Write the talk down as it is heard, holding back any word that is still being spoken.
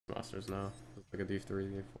masters now. It's like a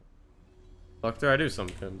D3, D4. Doctor, I do some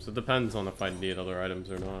Kims. It depends on if I need other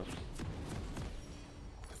items or not.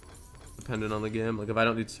 Depending on the game. Like if I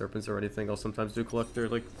don't need serpents or anything, I'll sometimes do collector,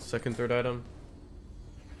 like second, third item.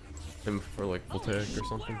 Him for like voltaic or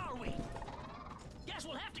something.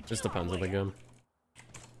 Just depends on the game.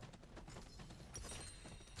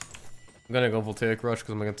 I'm gonna go voltaic rush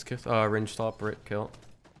because I'm against range top right Kayle.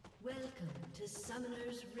 Welcome to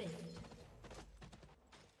Summoner's Rift.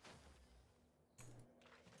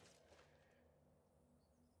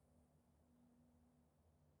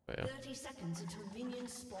 But yeah. 30 seconds until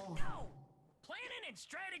minions spawn. Planning and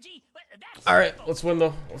strategy, but that's Alright, let's win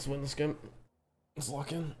though. Let's win this game. Let's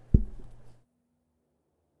lock in.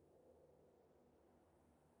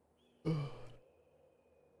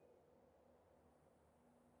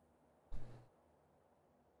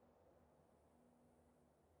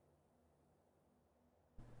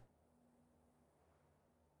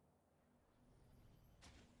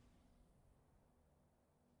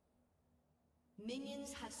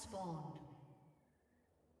 Minions have spawned.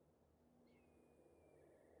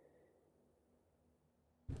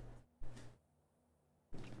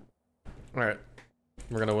 Alright.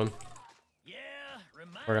 We're gonna win. Yeah,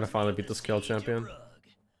 We're gonna finally beat this Kayle champion.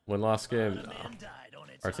 Win last game? No.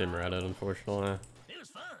 Our team ran it, unfortunately. It was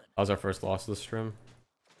fun. That was our first loss of the stream.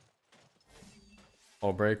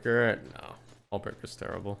 All breaker? No. All breaker's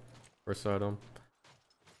terrible. First item.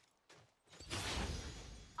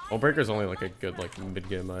 All breaker's only like a good like mid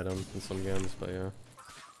game item in some games, but yeah.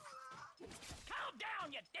 Calm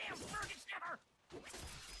down, you damn Fergus sniffer.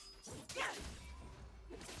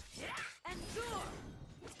 Endure.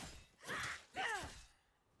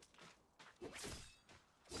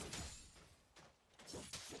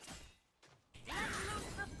 Let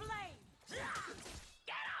loose the flame.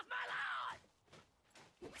 Get off my lawn.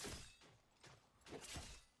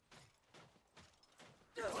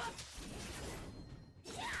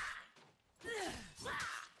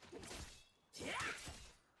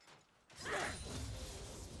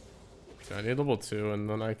 I need level 2 and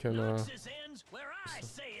then I can Noxus ends where I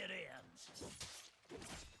say it ends.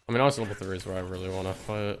 I mean honestly level 3 is where I really want to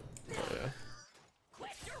fight. But yeah.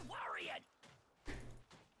 Quit your worrying.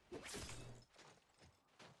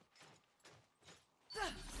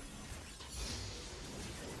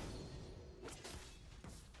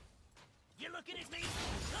 You looking at me?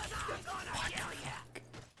 'Cause I'm gonna kill ya.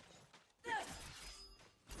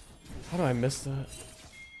 How do I miss that?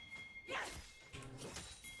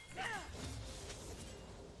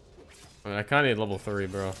 I mean, I kind of need level 3,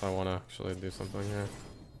 bro, if I want to actually do something here.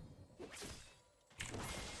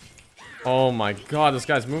 Oh my god, this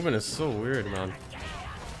guy's movement is so weird, man.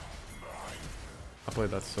 I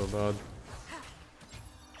played that so bad.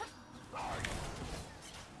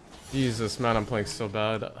 Jesus, man, I'm playing so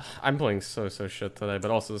bad. I'm playing so shit today,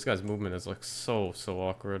 but also this guy's movement is like so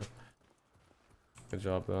awkward. Good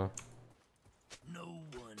job, though.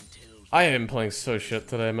 I am playing so shit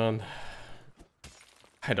today, man.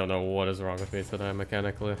 I don't know what is wrong with me today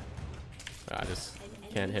mechanically. I just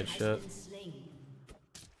can't hit shit.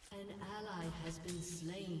 An ally has been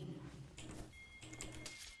slain.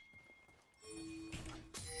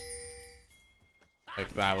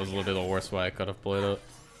 Like that was literally the worst way I could have played it.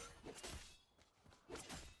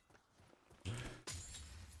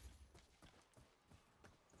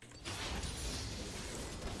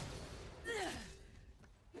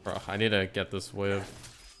 Bro, I need to get this wave.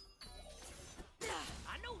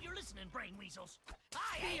 Brain weasels. I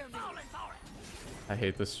ain't falling for it. I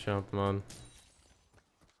hate this jump, man.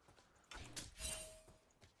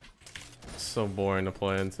 It's so boring to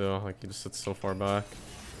play into. Like, you just sit so far back.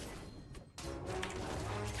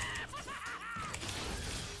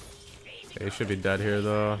 Okay, he should be dead here,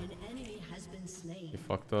 though. He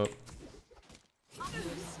fucked up.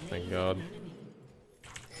 Thank God.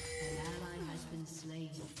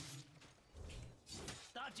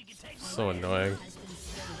 So annoying.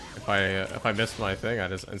 If I missed my thing, I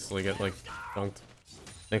just instantly get like dunked.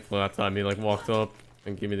 Thankfully that time he like walked up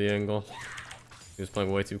and gave me the angle. He was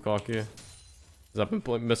playing way too cocky. Cause I've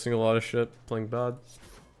been missing a lot of shit, playing bad.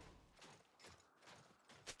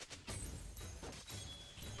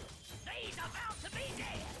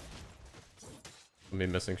 Me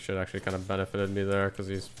missing shit actually kind of benefited me there because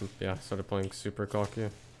he's started playing super cocky.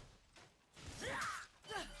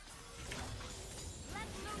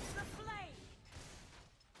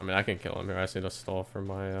 I mean, I can kill him here. I just need to stall for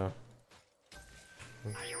my, Are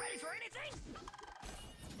you ready for anything?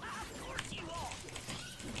 Of course you are.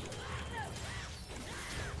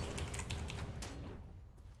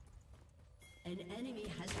 An enemy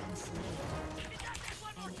has been slain.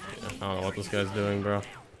 I don't know what this guy's doing, bro.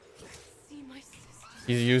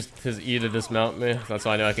 He used his E to dismount me. That's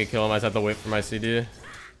why I knew I could kill him. I just had to wait for my CD.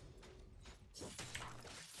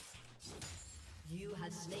 You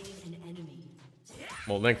have slain an enemy.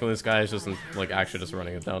 Well, thankfully this guy is just like actually just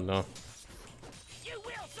running it down now. You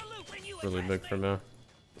will salute when you Really big for me.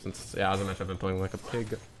 Since, yeah, as I mentioned, I've been playing like a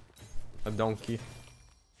pig. A donkey.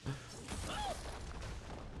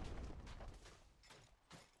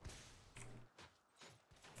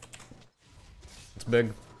 It's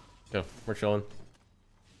big. Yeah, we're chilling.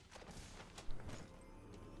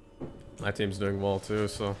 My team's doing well too,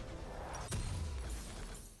 so.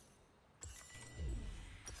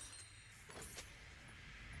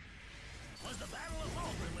 Was the Battle of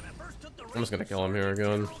Aldrin when I first took the I'm just gonna kill him here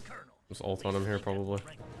again. Just ult on him here probably.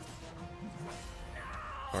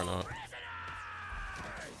 Or not.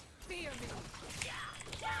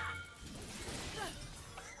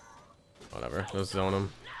 Whatever, just zone him.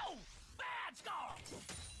 No! Bad scar!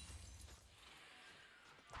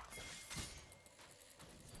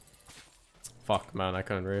 Fuck, man, I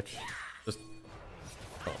couldn't reach. Just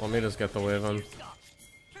let me just get the wave on.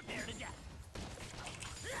 Prepare to death.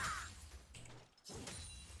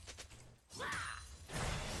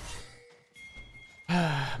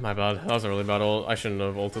 My bad. That was a really bad ult. I shouldn't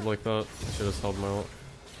have ulted like that. I should have just held my ult.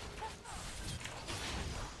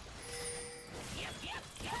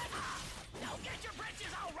 Don't get your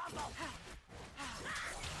britches all rumbled.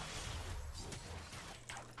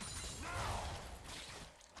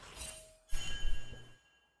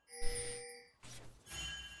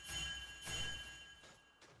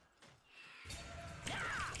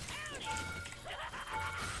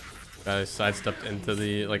 Guy sidestepped into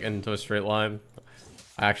the into a straight line.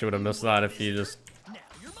 I actually would have missed that if he just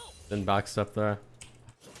didn't backstep there.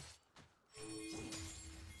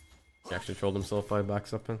 He actually trolled himself by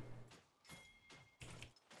backstepping.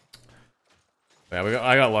 Yeah,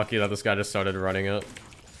 I got lucky that this guy just started running it.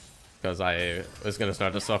 Because I was gonna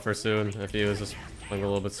start to suffer soon if he was just playing a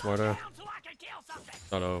little bit smarter. So I can kill something.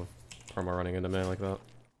 Instead of Perma running into me like that.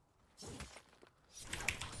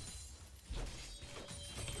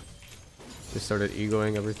 He started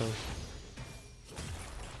egoing everything.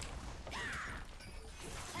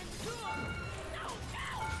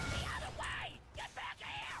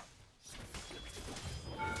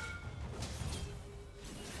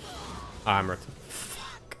 I'm wrecked.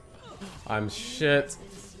 Fuck. I'm shit.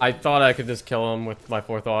 I thought I could just kill him with my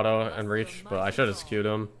 4th auto and reach, but I should have skewed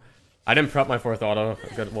him. I didn't prep my 4th auto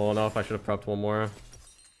good well enough. I should have prepped one more.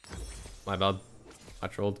 My bad. I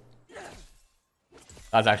trolled.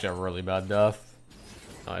 That's actually a really bad death.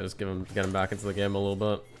 I just get him back into the game a little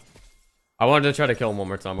bit. I wanted to try to kill him one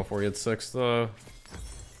more time before he had 6 though.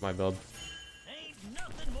 My build.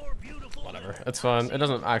 Whatever. It's fine. It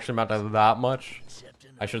doesn't actually matter that much.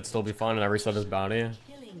 I should still be fine and I reset his bounty,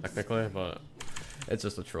 technically, but it's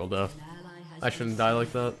just a troll death. I shouldn't die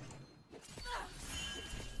like that.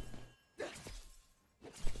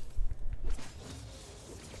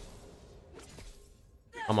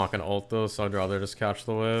 I'm not gonna ult though, so I'd rather just catch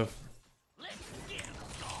the wave.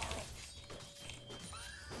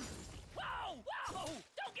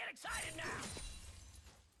 Don't get excited now.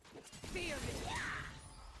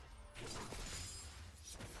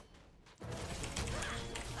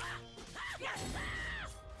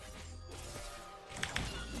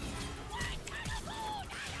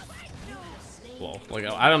 Well, like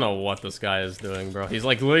I don't know what this guy is doing, bro. He's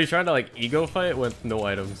like literally trying to like ego fight with no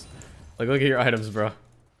items. Like look at your items, bro.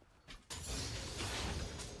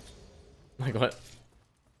 Like what?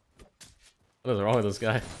 What is wrong with this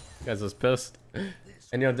guy? This guy's just pissed.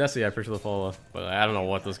 And yo, Desi, I appreciate the follow, but I don't know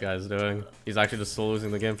what this guy is doing. He's actually just still losing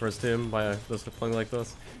the game for his team by just playing like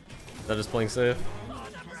this. They're just playing safe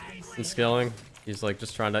and scaling. He's like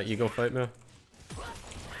just trying to ego fight me.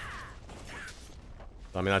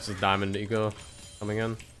 I mean, that's just diamond ego coming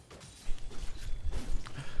in.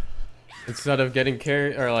 Instead of getting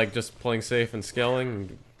carried or like just playing safe and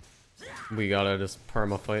scaling, we gotta just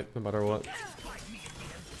perma fight no matter what.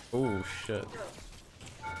 Oh shit.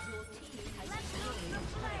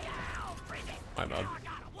 My bad.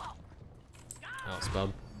 That was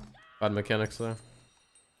bad. Bad mechanics there.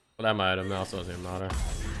 But I might have now, so it doesn't even matter.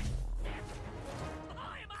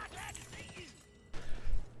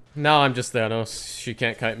 Now I'm just Thanos. She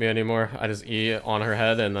can't kite me anymore. I just E on her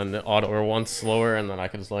head and then the auto or once slower and then I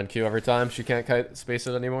can just land Q every time. She can't kite space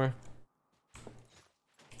it anymore.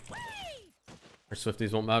 Her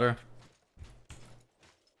Swifties won't matter.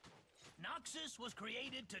 Noxus was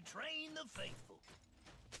created to train the faithful.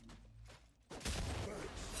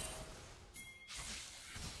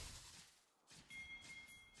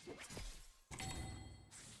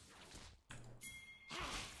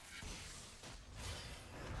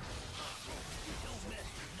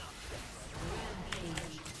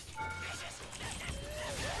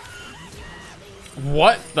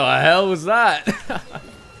 What the hell was that?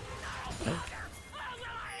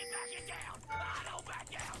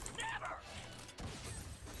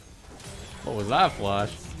 What was that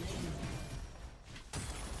flash?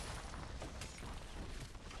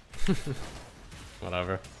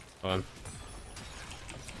 Whatever. Fun.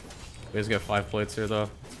 We just get 5 plates here though.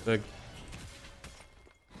 It's big.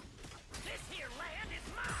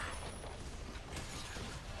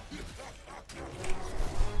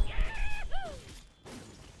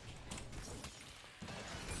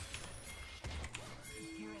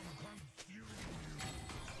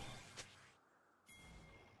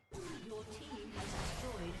 Your team has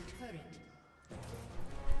destroyed a turret.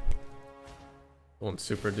 Going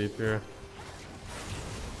super deep here.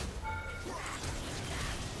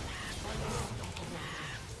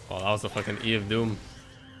 Oh, that was a fucking E of Doom.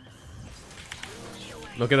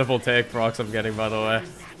 Look at the voltaic procs I'm getting, by the way.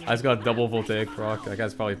 I just got double voltaic proc. That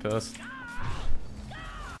guy's probably pissed.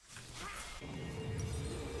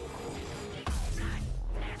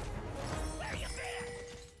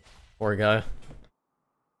 Poor guy.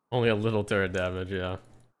 Only a little turret damage, yeah.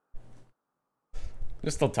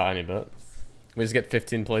 Just a tiny bit. We just get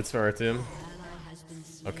 15 plates for our team.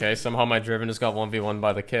 Okay, somehow my Driven just got 1v1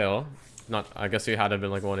 by the Kayle. Not, I guess he had to have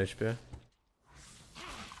been like 1 HP.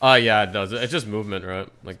 Yeah, it does. It's just movement, right?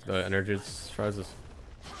 Like the energy tries to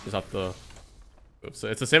just have to. So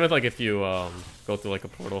it's the same with like if you go through like a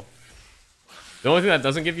portal. The only thing that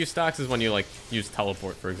doesn't give you stacks is when you like use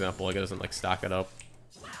teleport, for example. Like it doesn't like stack it up.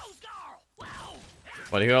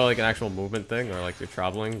 But if you got like an actual movement thing or like you're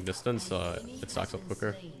traveling distance, it stacks up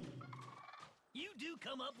quicker. You do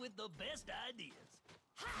come up with the best ideas.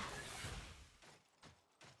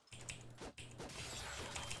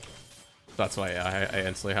 That's why I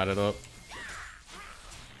instantly had it up.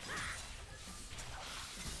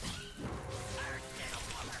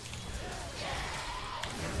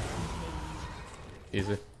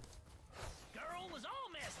 Easy.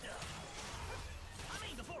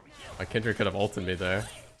 My Kindred could have ulted me there,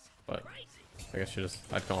 but I guess she just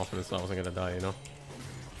had confidence that I wasn't gonna die, you know?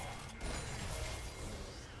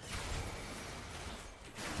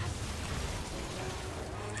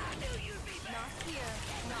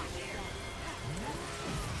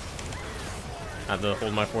 I had to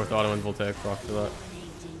hold my 4th auto and voltaic proc for that.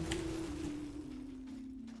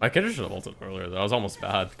 My Kindred should have ulted earlier though. I was almost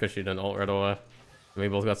bad because she didn't ult right away. And we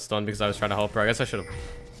both got stunned because I was trying to help her. I guess I should have.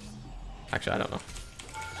 Actually, I don't know.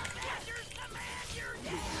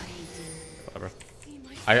 Whatever.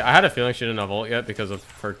 I had a feeling she didn't have ult yet because of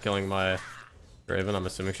her killing my Draven. I'm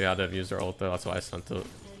assuming she had to have used her ult though. That's why I sent it.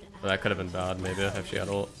 But that could have been bad maybe if she had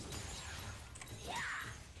ult.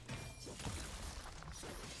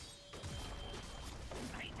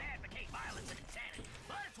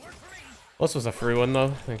 This was a free one though,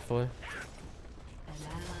 thankfully.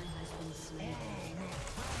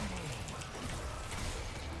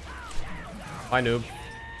 Bye, noob.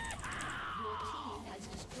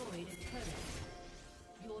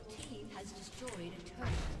 Your team has destroyed a turret.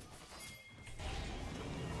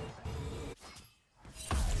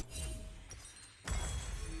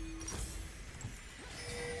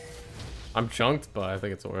 I'm chunked, but I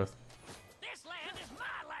think it's worth. This land is my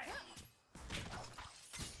land.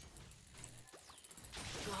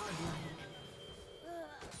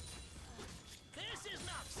 This is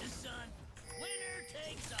Noxus, son. Winner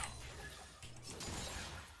takes all.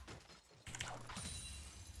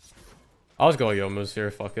 I'll just go Yomu's here,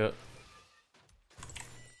 fuck it.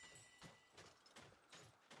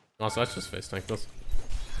 Also, let's just face tank this.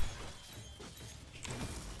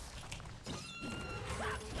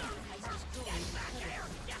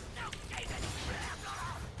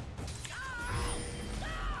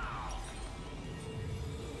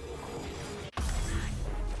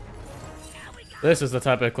 This is the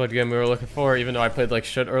type of Kled game we were looking for, even though I played like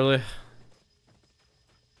shit early.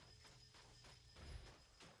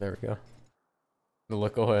 There we go. The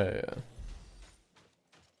look away, yeah.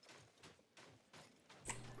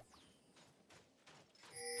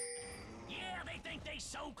 Yeah, they think they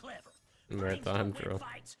so clever. Right time, true.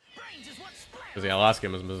 Because yeah, last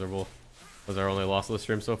game was miserable. It was our only loss of the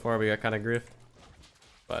stream so far. We got kind of griefed.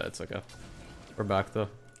 But it's okay. We're back though.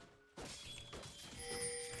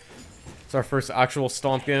 It's our first actual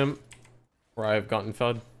stomp game where I've gotten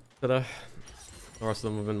fed today. The rest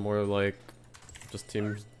of them have been more like just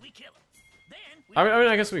teams. I mean,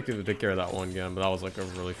 I guess we could take care of that one game, but that was like a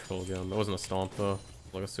really troll game. It wasn't a stomp though. It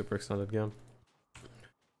was like a super extended game.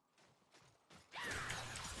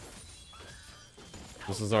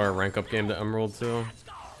 This is our rank up game to Emerald too.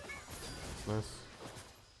 Nice.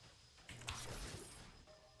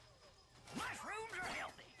 Mushrooms are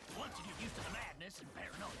healthy. Once you get used to the madness,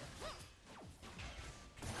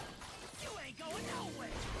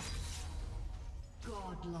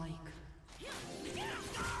 Godlike.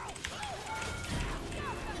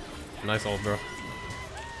 Nice ult, bro.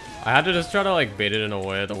 I had to just try to like bait it in a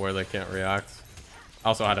way to where they can't react. I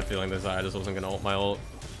also had a feeling this I just wasn't gonna ult my ult.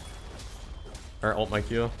 Or ult my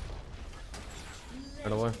Q.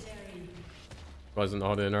 Right away. I didn't know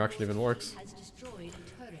how the interaction even works. Has destroyed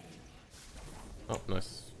a turret. Oh,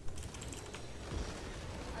 nice.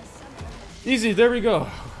 A summoner has Easy, there we go.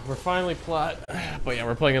 We're finally plat. But yeah,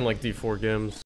 we're playing in like D4 games.